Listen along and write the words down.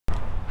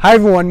Hi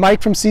everyone,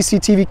 Mike from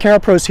CCTV Camera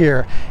Pros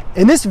here.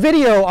 In this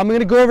video, I'm going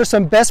to go over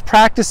some best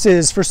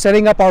practices for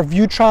setting up our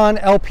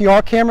Viewtron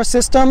LPR camera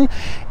system.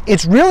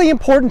 It's really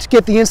important to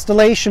get the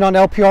installation on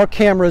LPR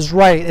cameras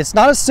right. It's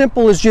not as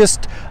simple as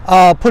just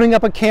putting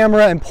up a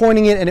camera and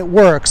pointing it and it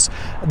works.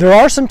 There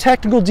are some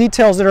technical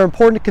details that are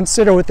important to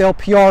consider with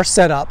LPR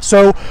setup.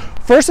 So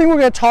first thing we're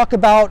going to talk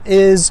about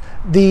is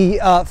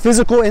the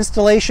physical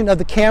installation of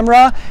the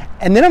camera,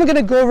 and then I'm going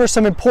to go over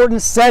some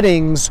important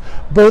settings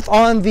both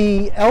on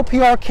the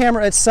LPR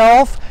camera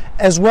itself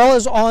as well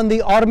as on the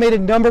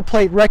automated number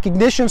plate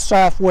recognition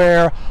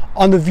software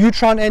on the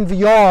Viewtron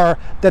NVR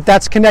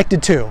that's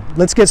connected to.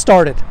 Let's get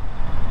started.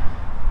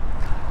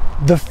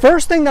 The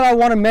first thing that I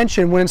want to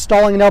mention when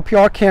installing an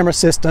LPR camera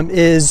system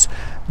is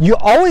you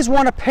always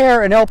want to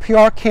pair an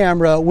LPR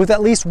camera with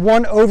at least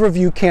one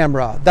overview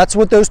camera. That's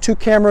what those two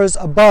cameras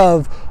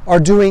above are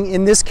doing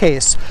in this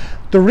case.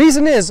 The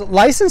reason is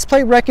license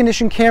plate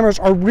recognition cameras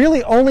are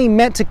really only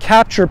meant to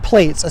capture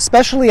plates,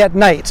 especially at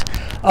night.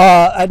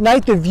 At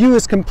night the view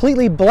is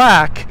completely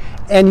black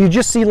and you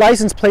just see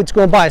license plates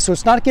going by, so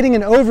it's not getting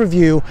an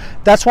overview.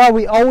 That's why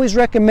we always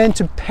recommend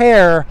to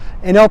pair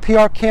an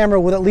LPR camera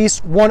with at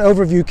least one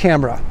overview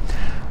camera.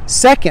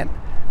 Second,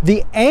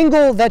 the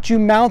angle that you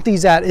mount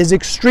these at is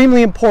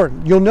extremely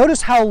important. You'll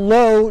notice how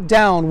low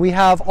down we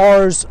have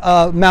ours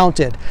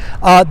mounted.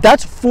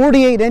 That's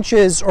 48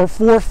 inches or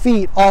 4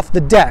 feet off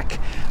the deck.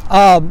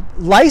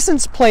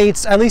 License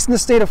plates, at least in the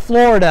state of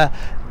Florida,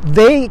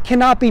 they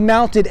cannot be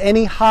mounted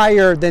any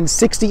higher than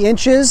 60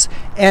 inches.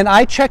 And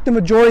I checked the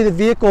majority of the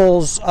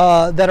vehicles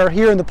that are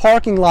here in the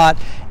parking lot,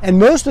 and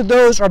most of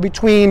those are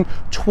between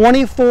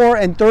 24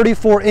 and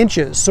 34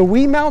 inches. So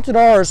we mounted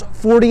ours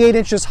 48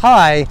 inches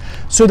high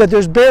so that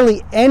there's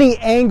barely any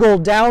angle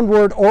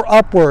downward or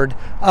upward,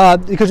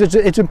 because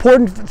it's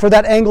important for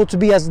that angle to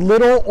be as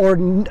little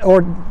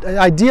or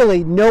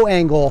ideally no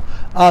angle,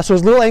 so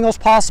as little angle as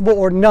possible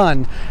or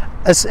none.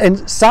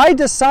 And side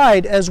to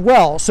side as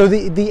well. So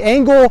the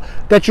angle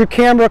that your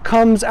camera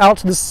comes out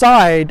to the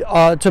side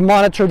to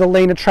monitor the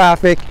lane of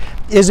traffic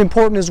is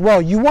important as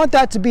well. You want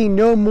that to be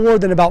no more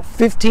than about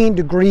 15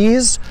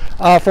 degrees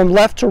from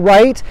left to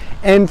right,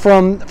 and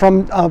from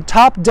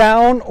top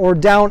down or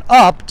down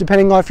up,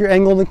 depending on if you're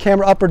angling the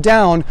camera up or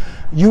down,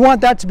 you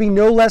want that to be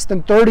no less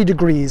than 30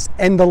 degrees.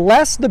 And the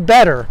less the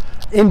better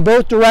in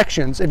both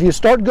directions. If you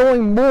start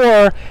going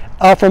more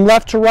from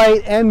left to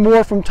right and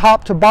more from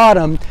top to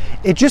bottom,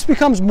 it just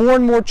becomes more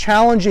and more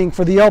challenging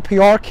for the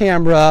LPR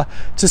camera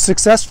to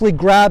successfully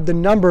grab the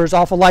numbers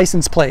off of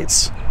license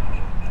plates.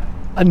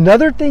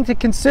 Another thing to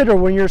consider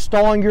when you're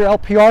installing your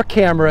LPR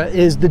camera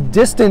is the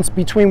distance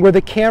between where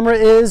the camera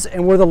is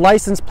and where the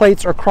license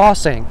plates are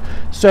crossing.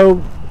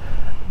 So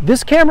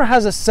this camera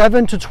has a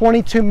 7 to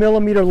 22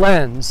 millimeter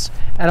lens,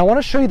 and I want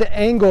to show you the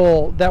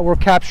angle that we're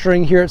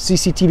capturing here at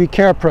CCTV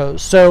Camera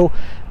Pros. So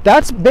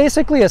that's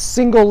basically a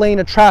single lane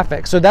of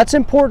traffic, so that's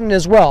important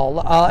as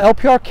well.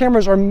 LPR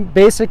cameras are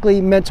basically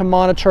meant to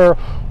monitor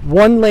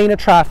one lane of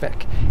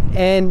traffic,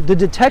 and the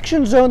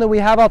detection zone that we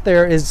have out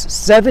there is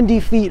 70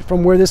 feet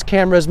from where this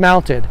camera is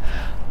mounted.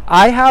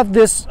 I have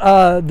this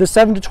the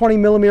 7 to 20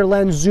 millimeter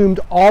lens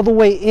zoomed all the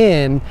way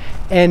in,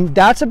 and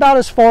that's about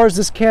as far as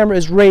this camera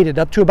is rated,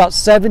 up to about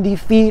 70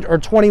 feet or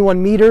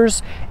 21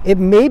 meters. It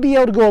may be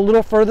able to go a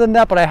little further than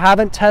that, but I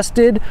haven't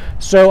tested,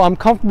 so I'm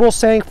comfortable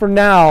saying for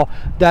now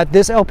that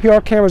this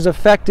LPR camera is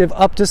effective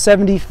up to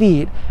 70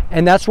 feet,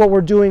 and that's what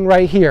we're doing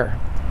right here.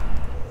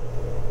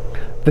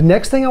 The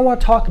next thing I want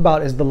to talk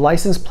about is the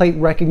license plate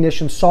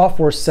recognition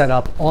software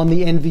setup on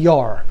the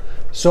NVR.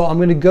 So I'm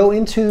going to go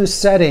into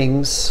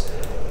settings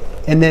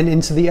and then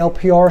into the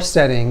LPR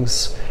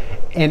settings,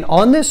 and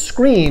on this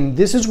screen,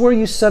 this is where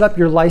you set up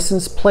your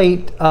license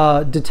plate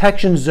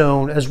detection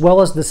zone as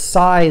well as the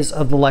size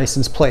of the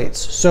license plates.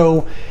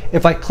 So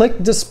if I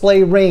click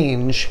display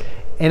range,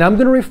 and I'm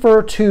going to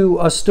refer to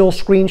a still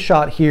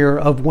screenshot here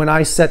of when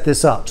I set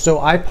this up.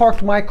 So I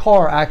parked my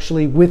car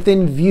actually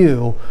within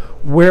view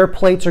where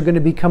plates are going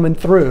to be coming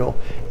through,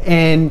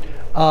 and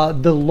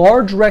the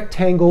large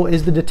rectangle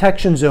is the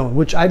detection zone,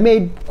 which I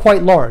made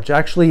quite large.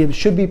 Actually, it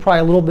should be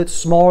probably a little bit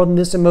smaller than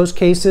this in most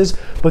cases,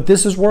 but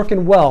this is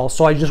working well,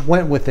 so I just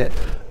went with it.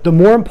 The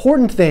more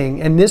important thing,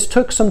 and this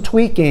took some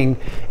tweaking,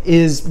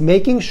 is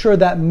making sure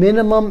that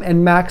minimum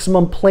and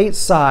maximum plate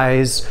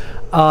size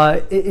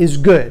is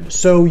good.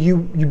 So you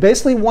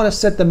basically want to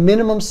set the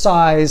minimum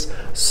size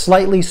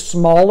slightly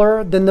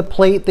smaller than the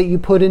plate that you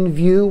put in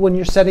view when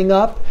you're setting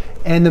up,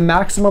 and the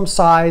maximum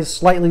size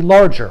slightly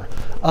larger.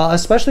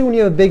 Especially when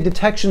you have a big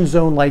detection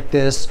zone like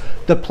this,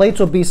 the plates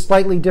will be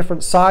slightly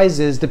different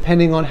sizes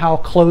depending on how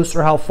close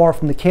or how far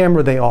from the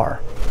camera they are.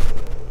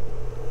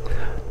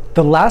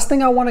 The last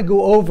thing I want to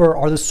go over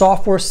are the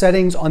software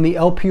settings on the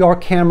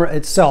LPR camera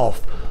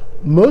itself.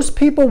 Most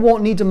people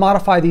won't need to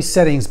modify these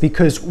settings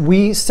because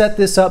we set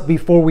this up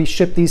before we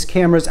ship these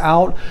cameras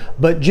out,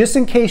 but just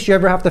in case you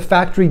ever have to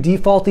factory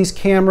default these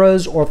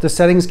cameras or if the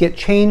settings get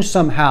changed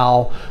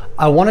somehow,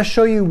 I want to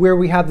show you where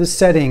we have the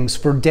settings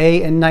for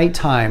day and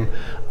nighttime.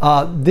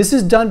 This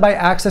is done by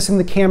accessing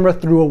the camera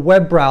through a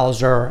web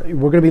browser.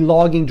 We're going to be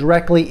logging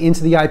directly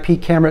into the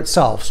IP camera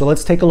itself. So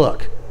let's take a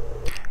look.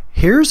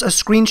 Here's a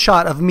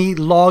screenshot of me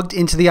logged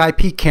into the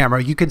IP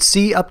camera. You can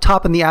see up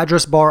top in the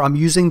address bar, I'm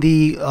using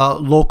the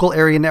local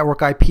area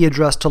network IP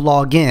address to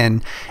log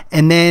in.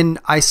 And then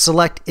I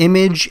select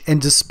image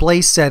and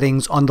display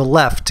settings on the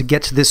left to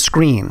get to this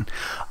screen.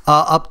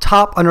 Up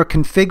top under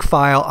config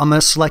file, I'm going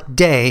to select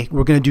day.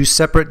 We're going to do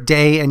separate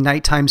day and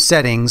nighttime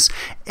settings.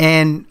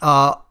 And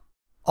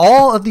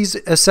all of these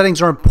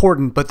settings are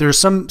important, but there's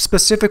some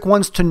specific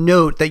ones to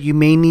note that you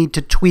may need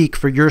to tweak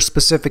for your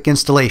specific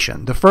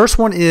installation. The first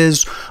one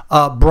is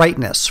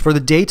brightness. For the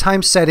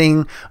daytime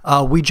setting,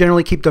 we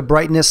generally keep the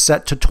brightness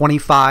set to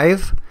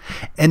 25.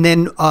 And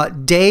then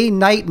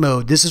day-night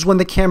mode. This is when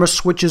the camera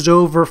switches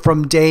over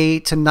from day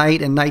to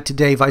night and night to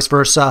day, vice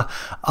versa.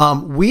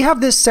 We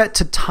have this set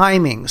to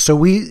timing. So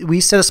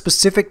we set a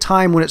specific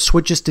time when it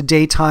switches to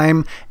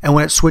daytime and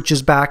when it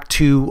switches back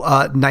to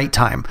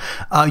nighttime.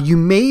 You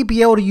may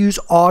be able to use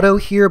auto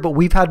here, but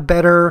we've had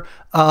better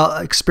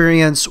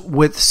experience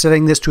with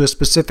setting this to a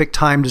specific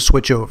time to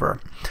switch over.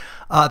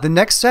 The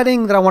next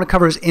setting that I want to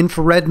cover is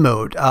infrared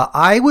mode.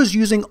 I was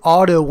using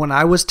auto when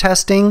I was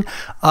testing.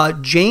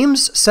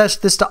 James sets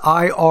this to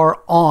IR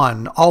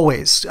on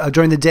always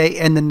during the day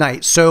and the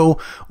night. So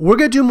we're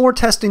going to do more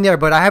testing there,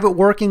 but I have it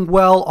working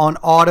well on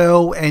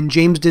auto, and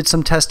James did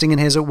some testing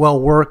and has it well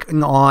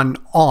working on.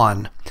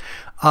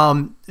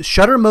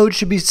 Shutter mode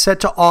should be set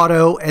to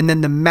auto, and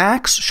then the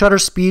max shutter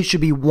speed should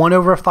be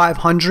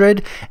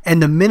 1/500,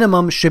 and the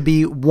minimum should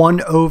be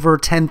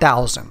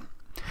 1/10,000.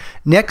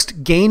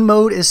 Next, gain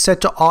mode is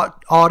set to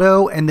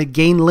auto, and the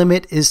gain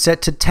limit is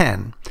set to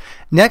 10.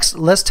 Next,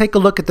 let's take a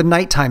look at the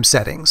nighttime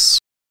settings.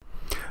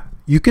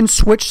 You can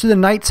switch to the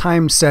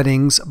nighttime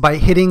settings by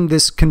hitting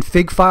this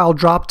config file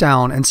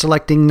dropdown and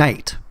selecting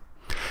night.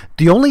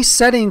 The only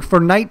setting for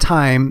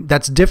nighttime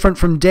that's different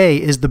from day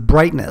is the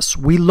brightness.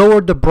 We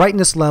lowered the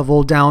brightness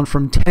level down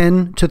from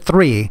 10 to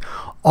 3.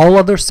 All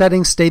other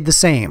settings stayed the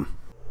same.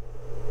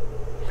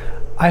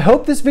 I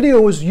hope this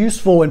video was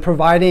useful in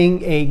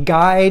providing a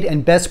guide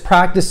and best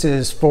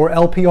practices for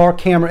LPR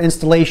camera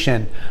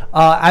installation.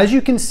 As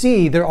you can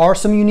see, there are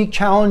some unique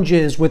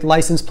challenges with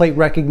license plate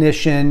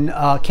recognition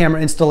camera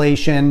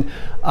installation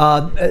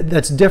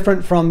that's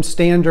different from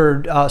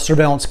standard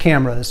surveillance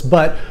cameras.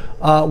 But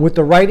with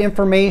the right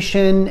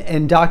information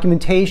and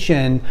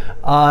documentation,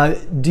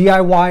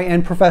 DIY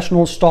and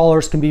professional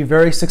installers can be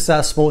very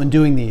successful in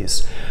doing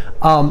these.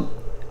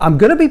 I'm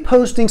going to be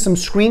posting some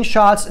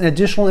screenshots and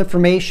additional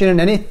information,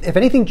 and if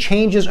anything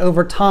changes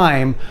over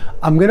time,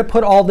 I'm going to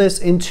put all this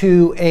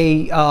into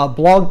a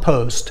blog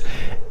post.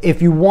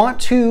 If you want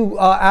to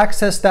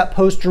access that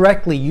post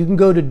directly, you can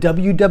go to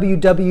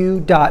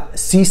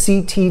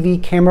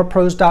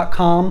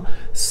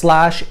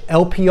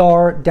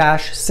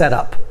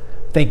www.cctvcamerapros.com/LPR-setup.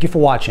 Thank you for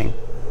watching.